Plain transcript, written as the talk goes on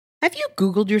Have you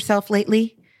Googled yourself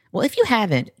lately? Well, if you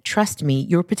haven't, trust me,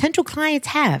 your potential clients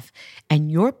have.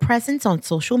 And your presence on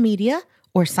social media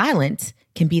or silence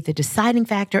can be the deciding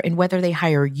factor in whether they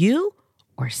hire you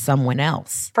or someone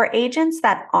else. For agents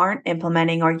that aren't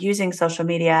implementing or using social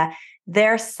media,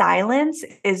 their silence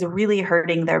is really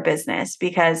hurting their business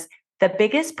because the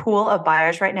biggest pool of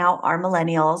buyers right now are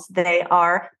millennials. They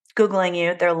are Googling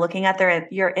you, they're looking at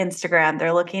your Instagram,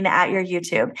 they're looking at your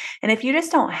YouTube. And if you just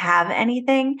don't have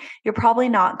anything, you're probably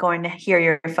not going to hear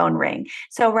your phone ring.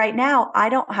 So right now, I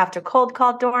don't have to cold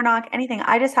call, door knock, anything.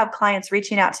 I just have clients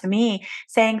reaching out to me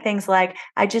saying things like,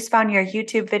 I just found your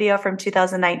YouTube video from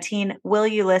 2019. Will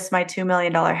you list my $2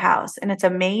 million house? And it's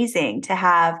amazing to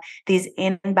have these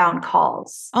inbound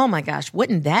calls. Oh my gosh,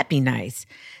 wouldn't that be nice?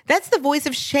 That's the voice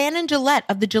of Shannon Gillette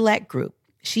of the Gillette Group.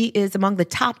 She is among the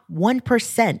top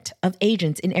 1% of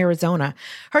agents in Arizona.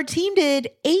 Her team did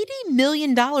 $80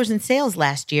 million in sales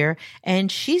last year,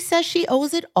 and she says she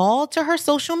owes it all to her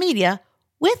social media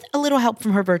with a little help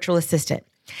from her virtual assistant.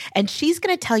 And she's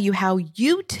going to tell you how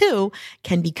you too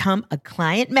can become a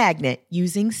client magnet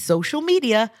using social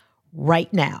media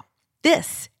right now.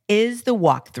 This is The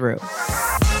Walkthrough.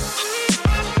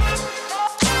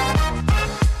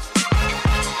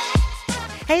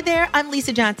 Hey there, I'm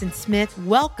Lisa Johnson Smith.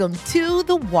 Welcome to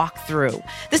The Walkthrough.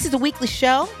 This is a weekly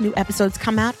show. New episodes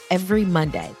come out every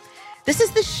Monday. This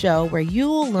is the show where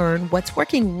you'll learn what's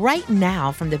working right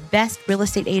now from the best real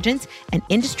estate agents and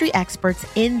industry experts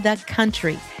in the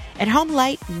country. At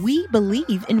HomeLight, we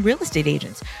believe in real estate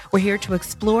agents. We're here to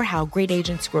explore how great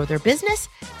agents grow their business,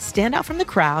 stand out from the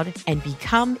crowd, and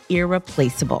become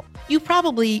irreplaceable. You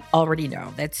probably already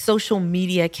know that social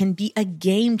media can be a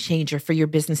game changer for your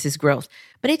business's growth,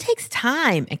 but it takes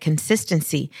time and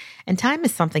consistency, and time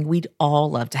is something we'd all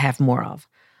love to have more of.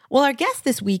 Well, our guest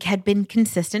this week had been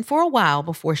consistent for a while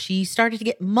before she started to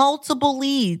get multiple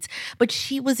leads, but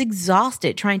she was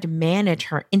exhausted trying to manage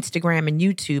her Instagram and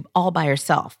YouTube all by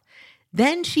herself.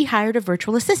 Then she hired a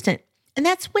virtual assistant, and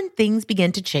that's when things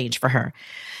began to change for her.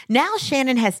 Now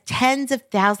Shannon has tens of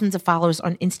thousands of followers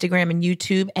on Instagram and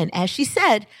YouTube, and as she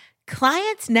said,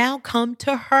 clients now come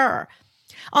to her.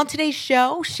 On today's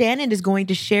show, Shannon is going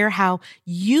to share how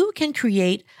you can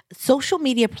create social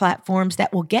media platforms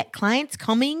that will get clients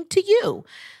coming to you.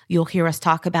 You'll hear us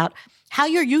talk about how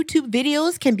your YouTube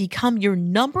videos can become your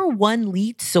number one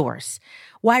lead source,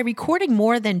 why recording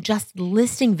more than just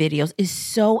listing videos is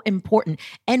so important,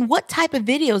 and what type of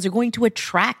videos are going to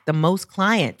attract the most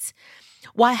clients,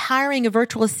 why hiring a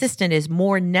virtual assistant is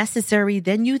more necessary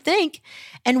than you think,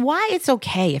 and why it's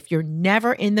okay if you're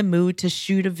never in the mood to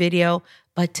shoot a video,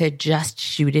 but to just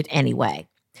shoot it anyway.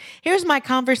 Here's my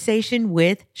conversation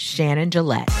with Shannon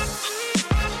Gillette.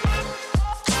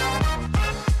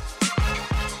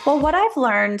 Well, what I've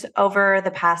learned over the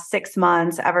past 6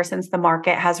 months, ever since the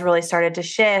market has really started to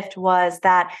shift, was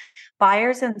that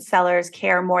buyers and sellers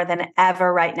care more than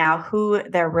ever right now who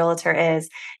their realtor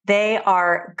is. They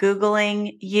are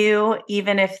Googling you,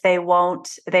 even if they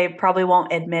probably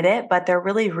won't admit it, but they're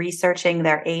really researching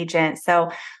their agent.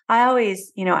 So I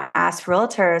always, ask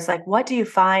realtors, like, what do you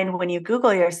find when you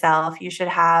Google yourself? You should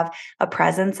have a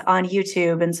presence on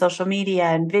YouTube and social media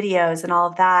and videos and all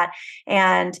of that.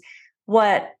 And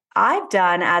what I've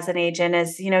done as an agent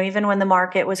is, even when the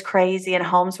market was crazy and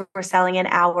homes were selling in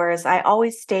hours, I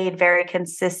always stayed very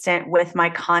consistent with my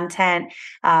content,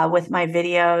 with my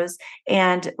videos,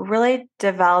 and really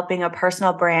developing a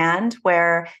personal brand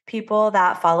where people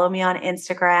that follow me on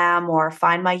Instagram or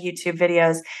find my YouTube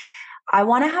videos, I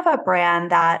want to have a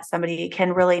brand that somebody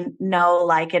can really know,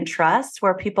 like, and trust,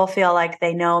 where people feel like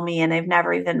they know me and they've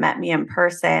never even met me in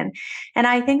person. And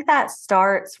I think that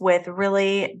starts with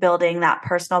really building that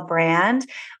personal brand,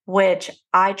 which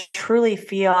I truly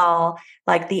feel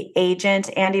like the agent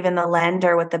and even the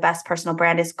lender with the best personal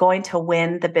brand is going to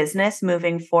win the business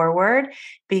moving forward,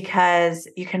 because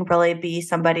you can really be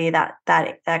somebody that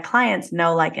clients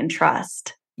know, like, and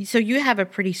trust. So you have a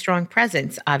pretty strong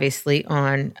presence, obviously,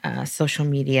 on social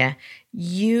media.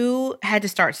 You had to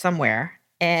start somewhere.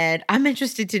 And I'm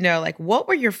interested to know, what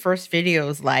were your first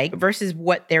videos like versus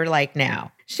what they're like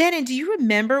now? Shannon, do you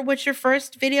remember what your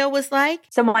first video was like?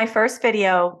 So my first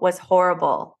video was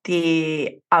horrible.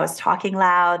 I was talking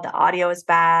loud, the audio was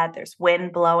bad, there's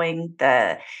wind blowing,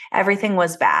 everything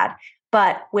was bad.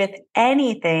 But with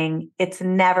anything, it's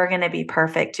never going to be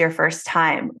perfect your first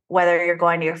time, whether you're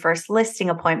going to your first listing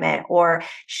appointment or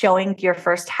showing your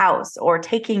first house or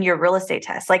taking your real estate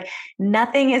test. Like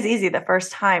nothing is easy the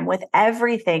first time. With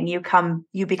everything, you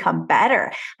become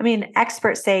better. I mean,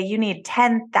 experts say you need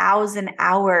 10,000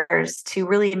 hours to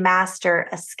really master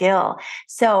a skill.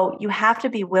 So you have to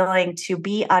be willing to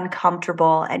be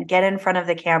uncomfortable and get in front of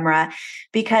the camera,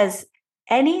 because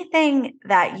anything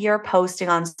that you're posting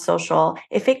on social,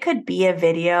 if it could be a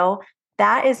video,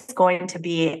 that is going to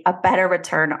be a better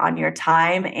return on your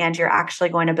time, and you're actually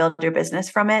going to build your business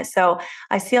from it. So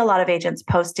I see a lot of agents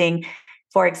posting,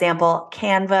 for example,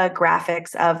 Canva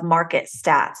graphics of market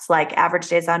stats like average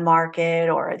days on market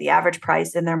or the average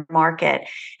price in their market.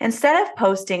 Instead of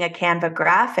posting a Canva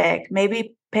graphic,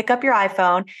 maybe pick up your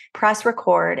iPhone, press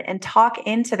record, and talk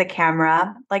into the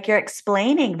camera like you're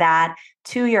explaining that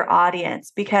to your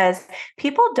audience, because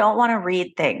people don't want to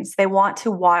read things. They want to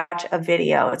watch a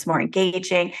video. It's more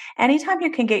engaging. Anytime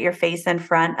you can get your face in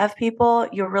front of people,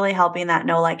 you're really helping that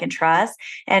know, like, and trust,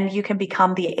 and you can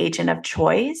become the agent of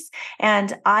choice.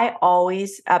 And I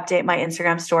always update my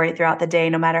Instagram story throughout the day,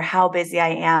 no matter how busy I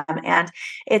am. And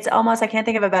it's almost, I can't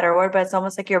think of a better word, but it's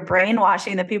almost like you're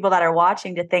brainwashing the people that are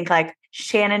watching to think like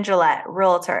Shannon Gillette,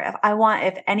 realtor.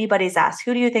 If anybody's asked,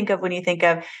 who do you think of when you think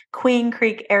of Queen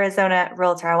Creek, Arizona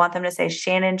realtor? I want them to say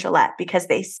Shannon Gillette, because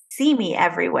they see me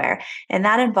everywhere. And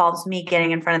that involves me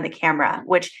getting in front of the camera,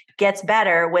 which gets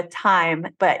better with time,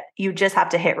 but you just have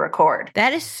to hit record.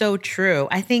 That is so true.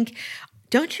 I think,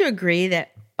 don't you agree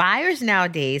that buyers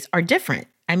nowadays are different?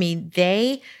 I mean,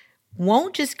 they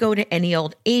won't just go to any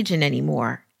old agent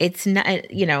anymore. It's not,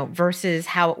 versus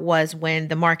how it was when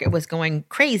the market was going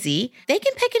crazy. They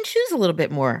can pick and choose a little bit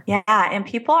more. Yeah. And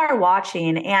people are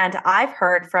watching. And I've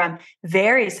heard from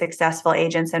very successful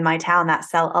agents in my town that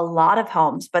sell a lot of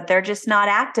homes, but they're just not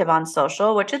active on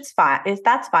social, which it's fine.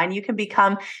 That's fine. You can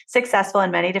become successful in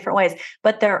many different ways,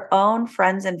 but their own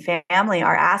friends and family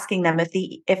are asking them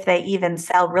if they even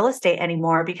sell real estate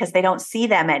anymore, because they don't see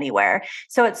them anywhere.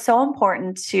 So it's so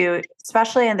important to,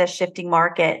 especially in this shifting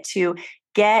market, to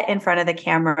get in front of the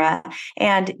camera.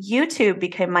 And YouTube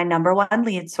became my number one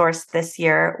lead source this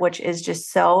year, which is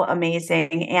just so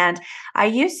amazing. And I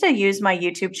used to use my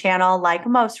YouTube channel like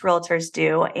most realtors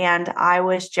do, and I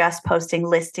was just posting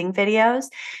listing videos,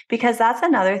 because that's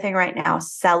another thing right now.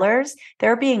 Sellers,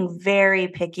 they're being very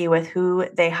picky with who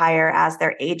they hire as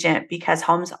their agent, because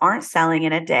homes aren't selling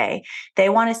in a day. They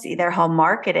want to see their home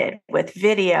marketed with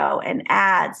video and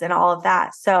ads and all of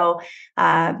that. So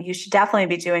you should definitely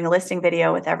be doing a listing video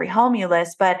with every home you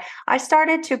list. But I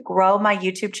started to grow my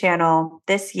YouTube channel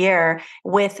this year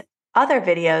with other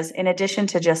videos in addition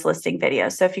to just listing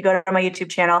videos. So if you go to my YouTube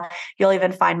channel, you'll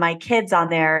even find my kids on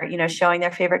there, showing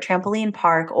their favorite trampoline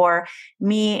park, or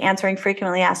me answering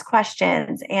frequently asked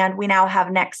questions. And we now have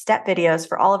next step videos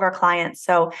for all of our clients.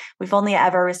 So we've only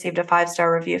ever received a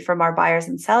 5-star review from our buyers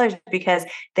and sellers, because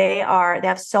they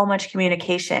have so much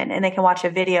communication, and they can watch a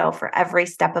video for every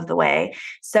step of the way.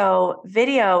 So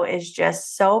video is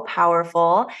just so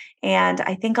powerful. And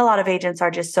I think a lot of agents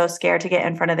are just so scared to get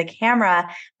in front of the camera,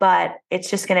 but it's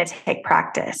just going to take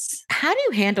practice. How do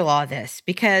you handle all this?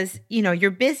 Because, you're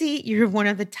busy. You're one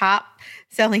of the top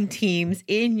selling teams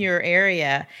in your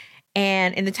area,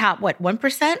 and in the top,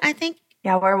 1%, I think?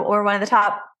 Yeah, we're one of the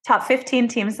top 15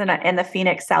 teams in the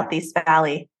Phoenix Southeast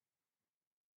Valley.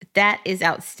 That is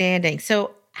outstanding.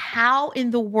 So how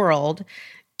in the world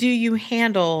do you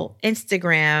handle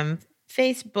Instagram,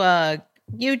 Facebook,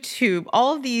 YouTube,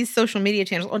 all of these social media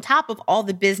channels on top of all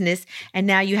the business, and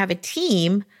now you have a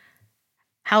team?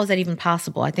 How is that even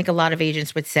possible? I think a lot of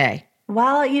agents would say.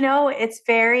 Well, it's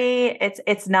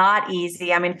not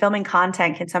easy. I mean, filming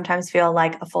content can sometimes feel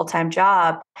like a full-time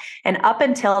job. And up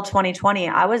until 2020,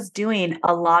 I was doing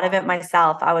a lot of it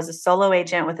myself. I was a solo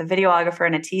agent with a videographer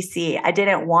and a TC. I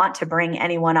didn't want to bring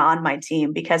anyone on my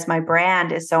team because my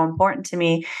brand is so important to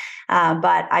me.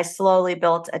 But I slowly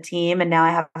built a team, and now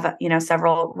I have,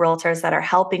 several realtors that are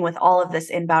helping with all of this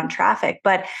inbound traffic.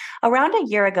 But around a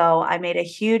year ago, I made a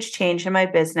huge change in my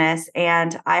business,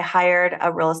 and I hired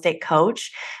a real estate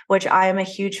coach, which I am a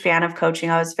huge fan of coaching.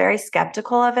 I was very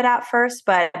skeptical of it at first,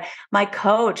 but my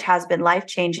coach has been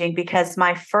life-changing, because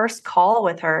my first call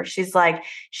with her, she's like,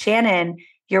 Shannon,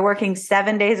 You're working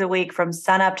 7 days a week from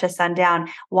sun up to sundown.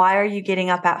 Why are you getting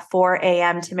up at 4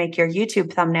 a.m. to make your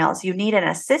YouTube thumbnails? You need an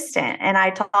assistant. And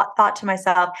I thought to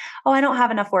myself, oh, I don't have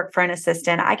enough work for an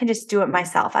assistant. I can just do it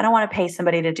myself. I don't want to pay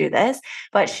somebody to do this.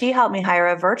 But she helped me hire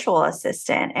a virtual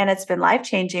assistant. And it's been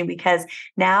life-changing because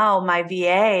now my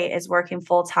VA is working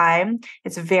full-time.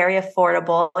 It's very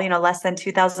affordable, less than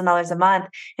 $2,000 a month.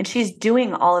 And she's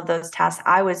doing all of those tasks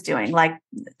I was doing, like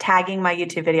tagging my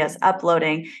YouTube videos,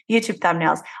 uploading YouTube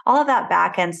thumbnails, all of that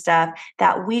back end stuff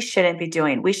that we shouldn't be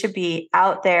doing. We should be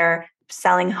out there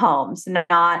selling homes,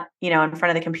 not, in front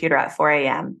of the computer at 4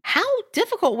 a.m. How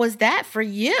difficult was that for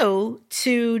you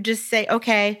to just say,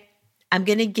 okay, I'm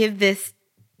going to give this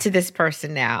to this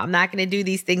person now. I'm not going to do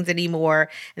these things anymore.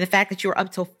 And the fact that you were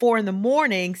up till 4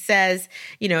 a.m. says,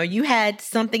 you had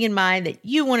something in mind that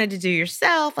you wanted to do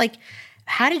yourself. Like,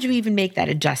 how did you even make that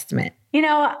adjustment?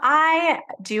 I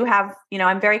do have,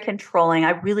 I'm very controlling.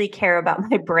 I really care about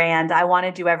my brand. I want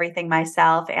to do everything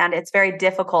myself, and it's very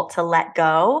difficult to let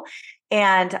go.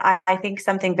 And I think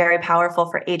something very powerful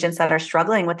for agents that are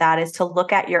struggling with that is to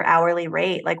look at your hourly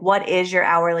rate. Like, what is your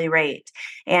hourly rate?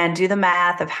 And do the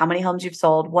math of how many homes you've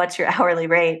sold. What's your hourly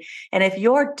rate? And if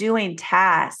you're doing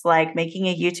tasks like making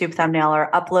a YouTube thumbnail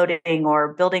or uploading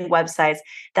or building websites,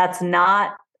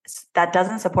 that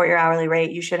doesn't support your hourly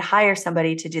rate, you should hire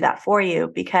somebody to do that for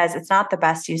you, because it's not the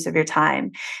best use of your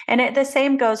time. And the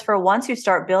same goes for once you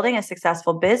start building a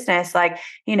successful business, like,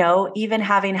 even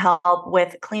having help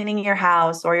with cleaning your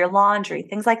house or your laundry,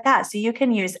 things like that. So you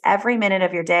can use every minute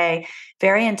of your day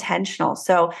very intentional.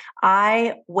 So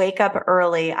I wake up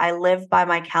early. I live by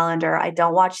my calendar. I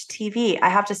don't watch TV. I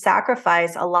have to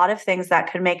sacrifice a lot of things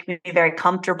that could make me very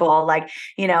comfortable. Like,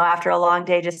 after a long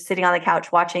day, just sitting on the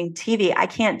couch watching TV, I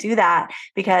can't do that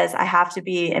because I have to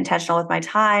be intentional with my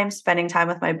time, spending time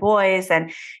with my boys.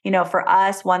 And, for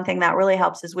us, one thing that really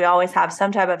helps is we always have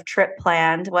some type of trip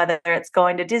planned, whether it's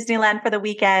going to Disneyland for the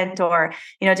weekend or,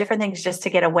 different things just to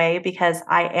get away, because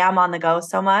I am on the go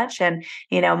so much. And,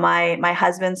 my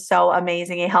husband's so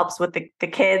amazing. He helps with the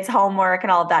kids' homework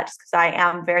and all of that, just because I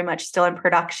am very much still in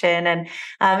production. And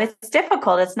it's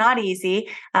difficult. It's not easy.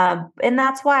 And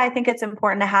that's why I think it's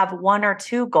important to have 1 or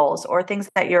 2 goals or things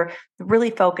that you're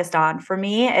really focused on. For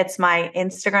me, it's my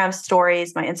Instagram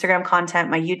stories, my Instagram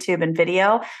content, my YouTube and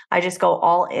video. I just go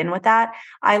all in with that.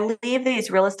 I leave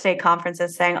these real estate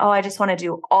conferences saying, oh, I just want to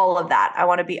do all of that. I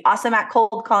want to be awesome at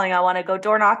cold calling. I want to go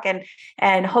door knock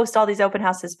and host all these open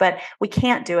houses, but we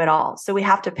can't do it all. So we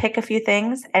have to pick a few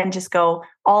things and just go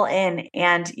all in.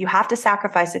 And you have to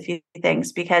sacrifice a few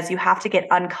things because you have to get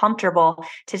uncomfortable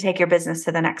to take your business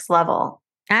to the next level.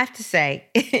 I have to say,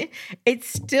 it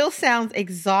still sounds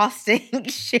exhausting,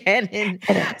 Shannon. It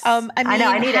is. I know,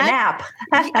 I need a nap.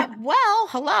 Well,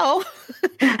 hello.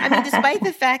 Despite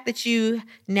the fact that you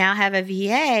now have a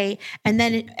VA, and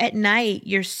then at night,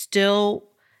 you're still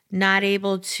not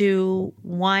able to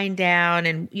wind down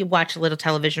and you watch a little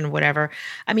television or whatever.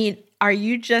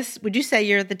 Would you say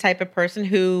you're the type of person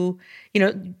who,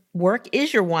 work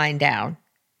is your wind down?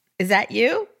 Is that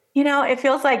you? It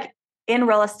feels like in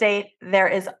real estate, there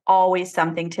is always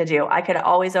something to do. I could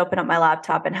always open up my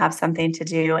laptop and have something to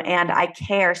do. And I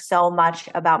care so much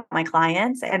about my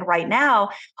clients. And right now,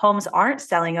 homes aren't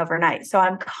selling overnight. So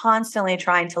I'm constantly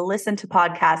trying to listen to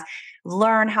podcasts,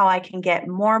 learn how I can get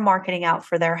more marketing out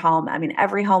for their home.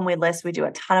 Every home we list, we do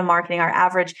a ton of marketing. Our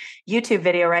average YouTube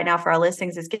video right now for our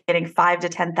listings is getting 5,000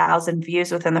 to 10,000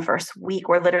 views within the first week.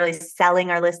 We're literally selling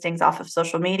our listings off of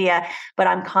social media, but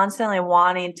I'm constantly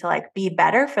wanting to be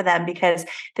better for them because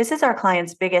this is our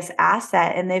client's biggest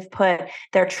asset and they've put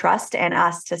their trust in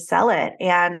us to sell it.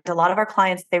 And a lot of our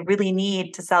clients, they really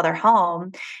need to sell their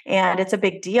home and it's a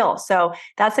big deal. So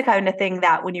that's the kind of thing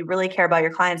that when you really care about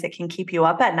your clients, it can keep you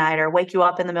up at night or wake you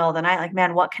up in the middle of the night like,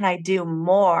 man, what can I do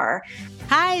more?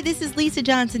 Hi, this is Lisa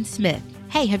Johnson Smith.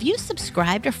 Hey, have you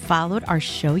subscribed or followed our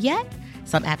show yet?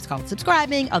 Some apps call it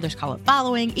subscribing, others call it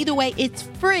following. Either way, it's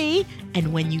free.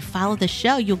 And when you follow the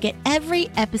show, you'll get every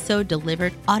episode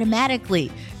delivered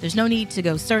automatically. There's no need to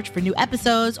go search for new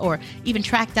episodes or even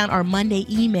track down our Monday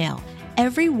email.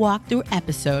 Every walkthrough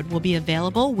episode will be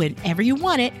available whenever you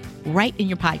want it, right in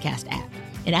your podcast app.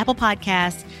 In Apple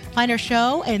Podcasts, find our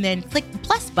show and then click the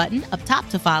plus button up top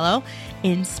to follow.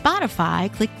 In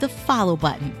Spotify, click the follow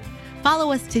button.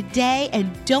 Follow us today and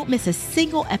don't miss a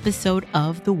single episode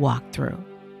of The Walkthrough.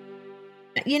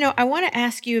 I want to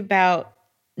ask you about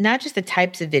not just the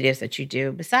types of videos that you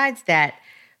do. Besides that,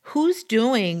 who's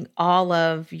doing all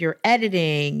of your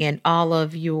editing and all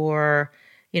of your,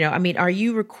 are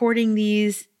you recording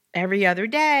these every other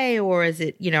day or is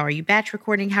it, are you batch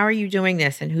recording? How are you doing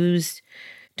this and who's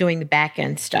doing the back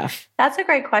end stuff? That's a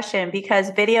great question because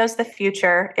video is the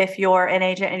future. If you're an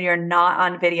agent and you're not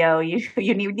on video, you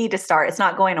need to start. It's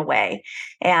not going away.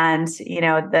 And,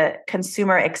 the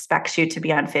consumer expects you to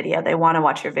be on video. They want to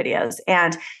watch your videos.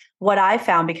 And what I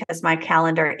found, because my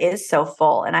calendar is so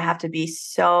full and I have to be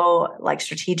so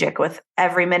strategic with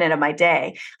every minute of my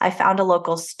day, I found a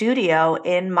local studio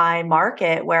in my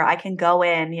market where I can go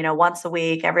in, once a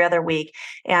week, every other week.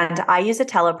 And I use a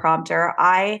teleprompter.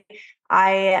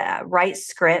 I write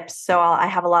scripts. So I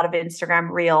have a lot of Instagram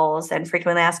reels and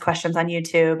frequently asked questions on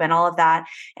YouTube and all of that.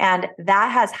 And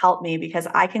that has helped me because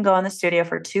I can go in the studio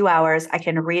for 2 hours. I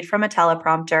can read from a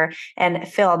teleprompter and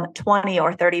film 20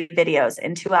 or 30 videos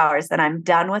in 2 hours. Then I'm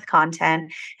done with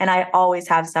content and I always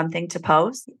have something to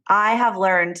post. I have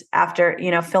learned after,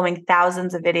 filming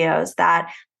thousands of videos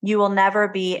that you will never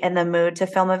be in the mood to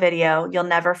film a video. You'll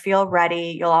never feel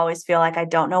ready. You'll always feel like, I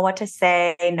don't know what to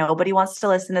say. Nobody wants to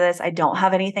listen to this. I don't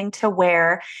have anything to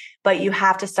wear. But you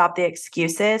have to stop the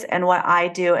excuses. And what I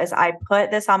do is I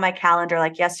put this on my calendar.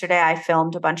 Like yesterday, I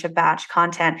filmed a bunch of batch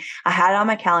content. I had it on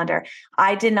my calendar.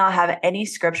 I did not have any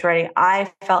script ready.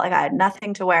 I felt like I had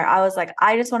nothing to wear. I was like,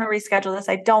 I just want to reschedule this.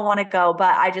 I don't want to go,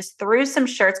 but I just threw some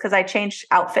shirts because I changed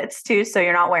outfits too. So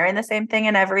you're not wearing the same thing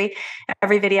in every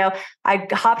video. I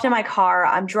hopped in my car.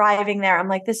 I'm driving there. I'm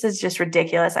like, this is just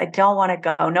ridiculous. I don't want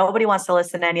to go. Nobody wants to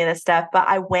listen to any of this stuff, but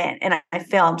I went and I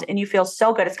filmed and you feel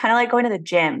so good. It's kind of like going to the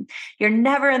gym. You're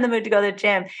never in the mood to go to the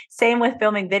gym. Same with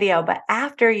filming video, but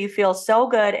after you feel so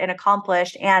good and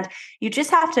accomplished, and you just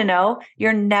have to know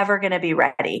you're never going to be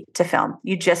ready to film.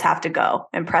 You just have to go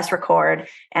and press record.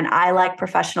 And I like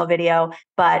professional video,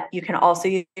 but you can also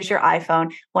use your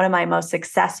iPhone. One of my most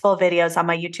successful videos on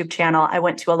my YouTube channel, I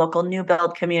went to a local new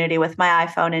build community with my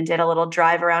iPhone and did a little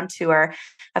drive around tour.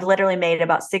 I've literally made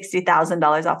about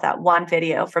 $60,000 off that one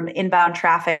video from inbound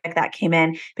traffic that came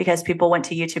in because people went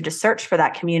to YouTube to search for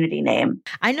that community name.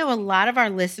 I know a lot of our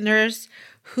listeners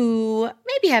who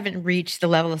maybe haven't reached the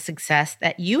level of success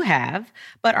that you have,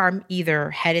 but are either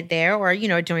headed there or,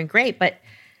 doing great. But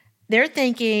they're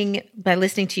thinking by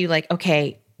listening to you like,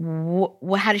 okay,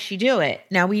 how does she do it?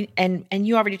 Now and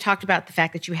you already talked about the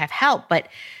fact that you have help, but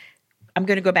I'm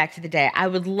going to go back to the day. I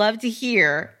would love to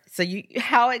hear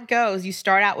how it goes. You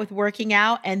start out with working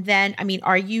out and then,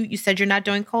 you said you're not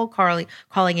doing cold calling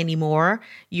anymore.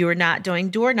 You're not doing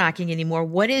door knocking anymore.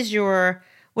 What are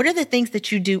the things that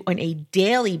you do on a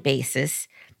daily basis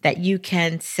that you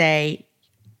can say,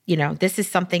 this is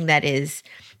something that is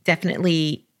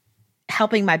definitely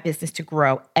helping my business to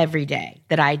grow every day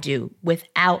that I do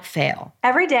without fail?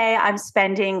 Every day I'm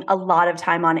spending a lot of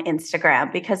time on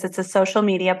Instagram because it's a social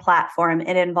media platform.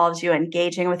 It involves you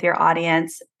engaging with your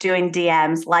audience, doing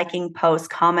DMs, liking posts,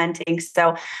 commenting.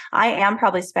 So I am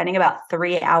probably spending about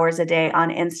 3 hours a day on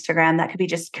Instagram. That could be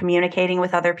just communicating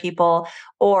with other people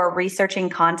or researching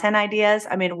content ideas.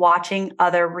 Watching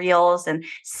other reels and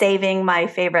saving my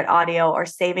favorite audio or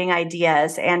saving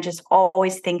ideas and just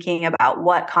always thinking about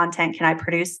what content can I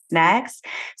produce next.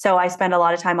 So I spend a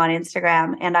lot of time on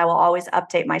Instagram and I will always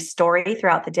update my story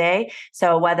throughout the day.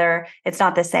 So whether it's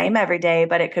not the same every day,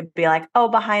 but it could be like,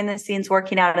 behind the scenes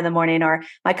working out in the morning or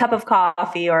my cup of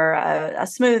coffee or a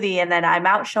smoothie. And then I'm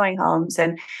out showing homes.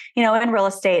 And, in real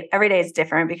estate, every day is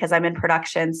different because I'm in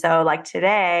production. So like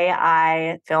today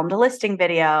I filmed a listing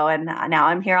video and now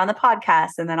I'm here on the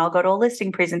podcast and then I'll go to a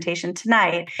listing presentation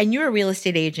tonight. And you're a real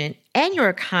estate agent and you're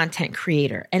a content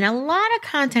creator. And a lot of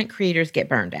content creators get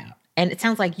burned out. And it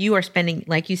sounds like you are spending,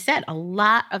 like you said, a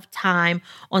lot of time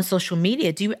on social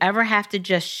media. Do you ever have to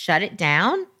just shut it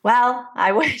down? Well,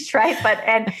 I wish, right?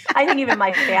 And I think even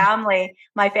my family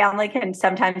can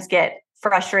sometimes get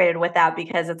frustrated with that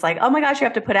because it's like, oh my gosh, you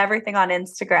have to put everything on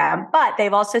Instagram. But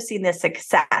they've also seen the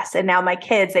success. And now my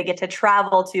kids, they get to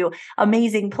travel to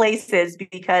amazing places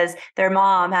because their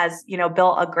mom has,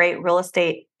 built a great real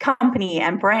estate company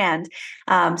and brand.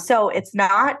 So it's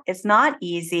not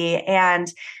easy. And,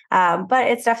 but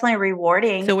it's definitely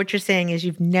rewarding. So what you're saying is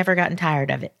you've never gotten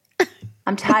tired of it.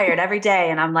 I'm tired every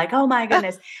day and I'm like, oh my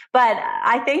goodness. But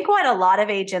I think what a lot of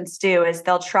agents do is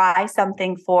they'll try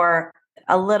something for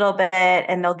a little bit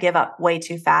and they'll give up way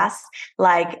too fast.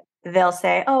 Like they'll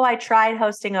say, I tried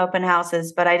hosting open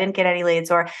houses, but I didn't get any leads.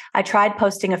 Or I tried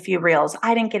posting a few reels.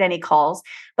 I didn't get any calls.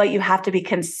 But you have to be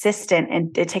consistent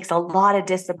and it takes a lot of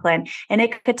discipline. And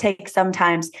it could take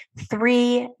sometimes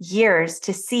 3 years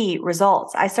to see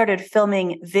results. I started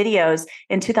filming videos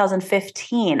in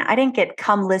 2015. I didn't get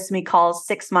come list me calls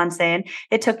 6 months in.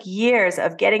 It took years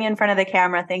of getting in front of the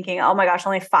camera thinking, oh my gosh,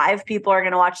 only 5 people are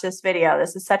going to watch this video.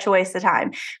 This is such a waste of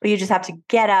time. But you just have to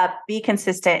get up, be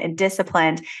consistent and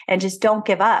disciplined. and just don't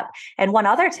give up. And one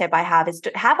other tip I have is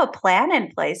to have a plan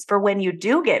in place for when you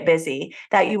do get busy,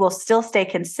 that you will still stay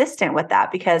consistent with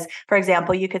that. Because, for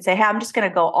example, you could say, hey, I'm just going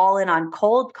to go all in on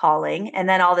cold calling. And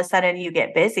then all of a sudden you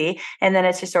get busy and then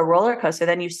it's just a roller coaster.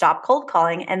 Then you stop cold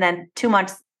calling. And then 2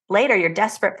 months later, you're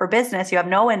desperate for business. You have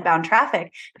no inbound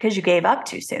traffic because you gave up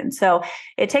too soon. So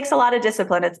it takes a lot of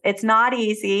discipline. It's not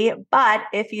easy, but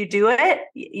if you do it,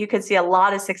 you can see a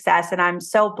lot of success. And I'm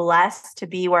so blessed to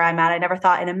be where I'm at. I never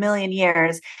thought in a million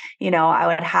years, I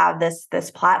would have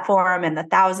this platform and the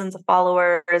thousands of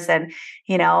followers and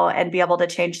be able to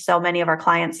change so many of our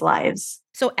clients' lives.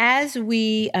 So as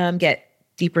we get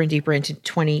deeper and deeper into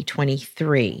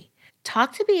 2023,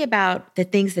 talk to me about the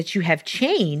things that you have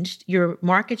changed, your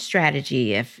market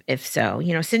strategy, if so.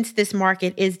 Since this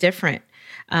market is different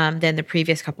than the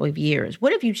previous couple of years,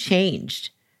 what have you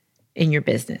changed in your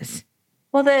business?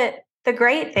 Well, the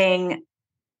great thing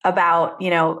about,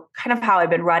 kind of how I've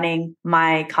been running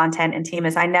my content and team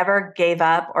is I never gave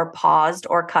up or paused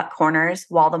or cut corners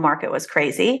while the market was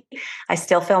crazy. I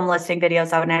still film listing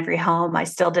videos out in every home. I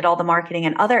still did all the marketing,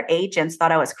 and other agents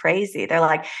thought I was crazy. They're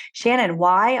like, Shannon,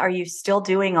 why are you still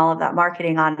doing all of that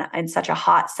marketing in such a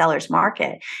hot seller's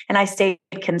market? And I stayed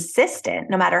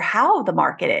consistent no matter how the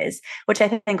market is, which I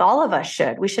think all of us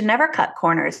should. We should never cut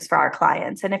corners for our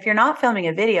clients. And if you're not filming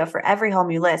a video for every home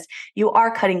you list, you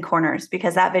are cutting corners,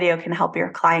 because that video can help your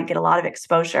client get a lot of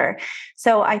exposure.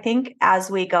 So I think as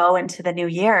we go into the new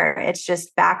year, it's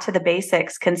just back to the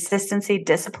basics, consistency,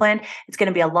 discipline. It's going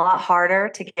to be a lot harder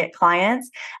to get clients.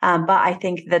 But I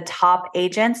think the top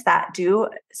agents that do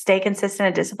stay consistent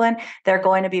and disciplined, they're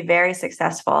going to be very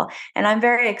successful. And I'm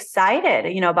very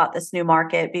excited, about this new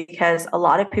market, because a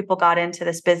lot of people got into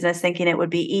this business thinking it would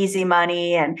be easy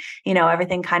money and,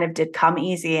 everything kind of did come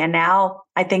easy. And now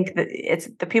I think that it's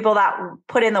the people that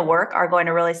put in the work are going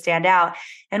to really stand out.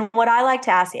 And what I like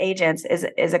to ask agents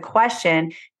is a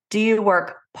question: do you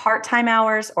work part-time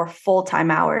hours or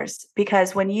full-time hours?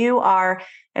 Because when you are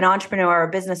an entrepreneur or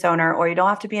a business owner, or you don't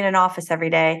have to be in an office every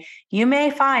day, you may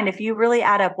find, if you really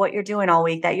add up what you're doing all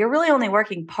week, that you're really only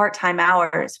working part-time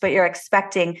hours, but you're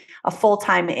expecting a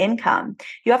full-time income.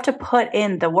 You have to put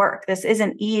in the work. This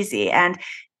isn't easy. And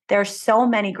there's so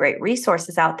many great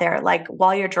resources out there, like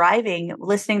while you're driving,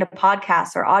 listening to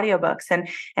podcasts or audiobooks.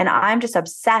 And I'm just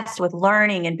obsessed with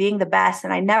learning and being the best.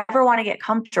 And I never want to get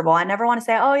comfortable. I never want to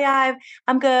say, oh yeah,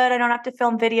 I'm good. I don't have to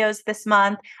film videos this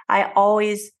month. I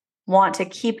always want to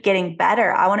keep getting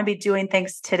better. I want to be doing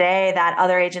things today that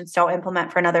other agents don't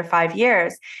implement for another 5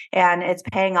 years. And it's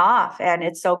paying off. And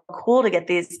it's so cool to get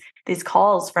these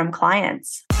calls from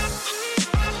clients.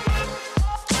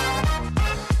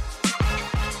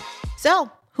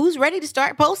 So, who's ready to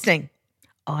start posting?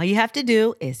 All you have to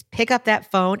do is pick up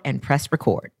that phone and press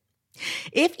record.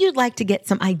 If you'd like to get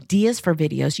some ideas for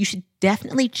videos, you should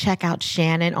definitely check out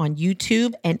Shannon on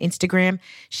YouTube and Instagram.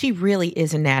 She really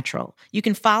is a natural. You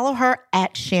can follow her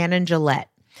at Shannon Gillette.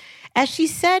 As she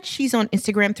said, she's on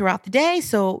Instagram throughout the day,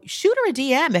 so shoot her a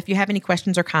DM if you have any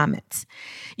questions or comments.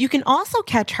 You can also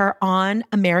catch her on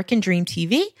American Dream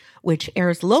TV, which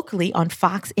airs locally on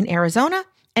Fox in Arizona,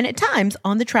 and at times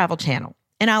on the Travel Channel.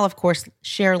 And I'll, of course,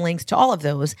 share links to all of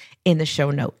those in the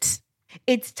show notes.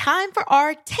 It's time for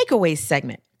our takeaways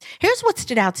segment. Here's what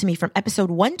stood out to me from episode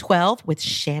 112 with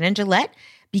Shannon Gillette: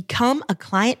 become a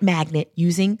client magnet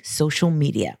using social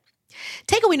media.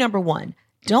 Takeaway number 1,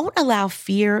 don't allow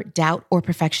fear, doubt, or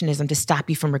perfectionism to stop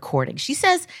you from recording. She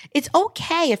says it's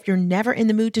okay if you're never in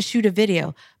the mood to shoot a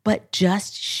video, but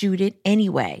just shoot it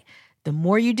anyway. The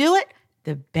more you do it,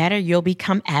 the better you'll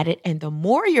become at it, and the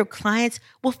more your clients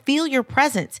will feel your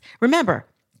presence. Remember,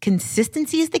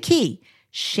 consistency is the key.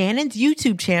 Shannon's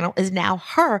YouTube channel is now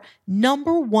her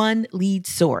number 1 lead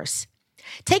source.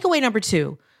 Takeaway number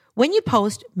 2, when you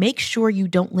post, make sure you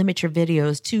don't limit your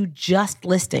videos to just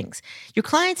listings. Your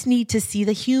clients need to see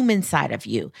the human side of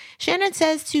you. Shannon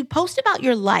says to post about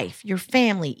your life, your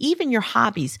family, even your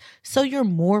hobbies, so you're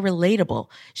more relatable.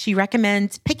 She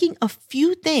recommends picking a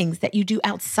few things that you do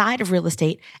outside of real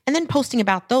estate and then posting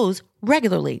about those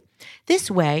regularly.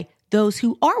 This way, those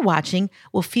who are watching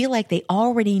will feel like they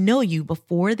already know you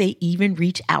before they even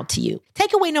reach out to you.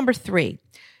 Takeaway number 3,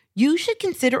 you should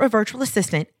consider a virtual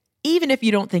assistant even if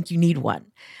you don't think you need one.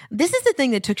 This is the thing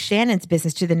that took Shannon's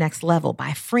business to the next level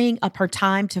by freeing up her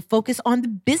time to focus on the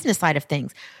business side of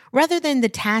things rather than the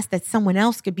task that someone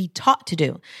else could be taught to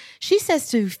do. She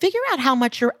says to figure out how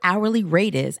much your hourly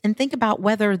rate is and think about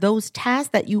whether those tasks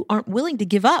that you aren't willing to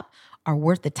give up are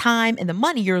worth the time and the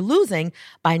money you're losing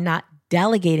by not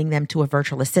delegating them to a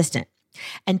virtual assistant.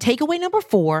 And takeaway number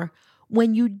 4,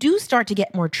 when you do start to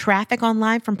get more traffic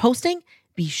online from posting,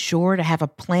 Be sure to have a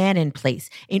plan in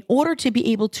place in order to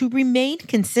be able to remain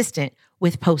consistent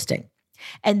with posting.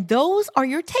 And those are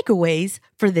your takeaways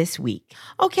for this week.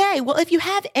 Okay, well, if you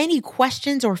have any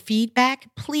questions or feedback,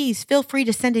 please feel free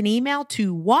to send an email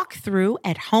to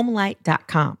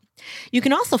walkthrough@homelight.com. You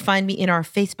can also find me in our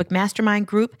Facebook Mastermind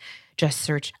group. Just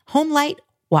search Homelight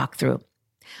Walkthrough.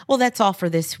 Well, that's all for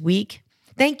this week.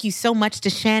 Thank you so much to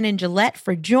Shannon Gillette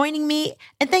for joining me,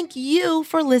 and thank you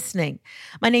for listening.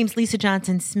 My name's Lisa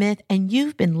Johnson Smith, and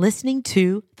you've been listening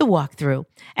to The Walkthrough.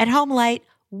 At Homelight,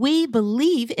 we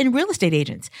believe in real estate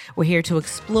agents. We're here to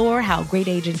explore how great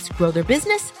agents grow their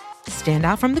business, stand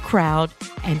out from the crowd,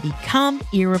 and become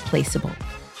irreplaceable.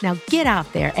 Now get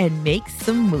out there and make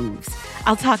some moves.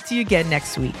 I'll talk to you again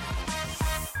next week.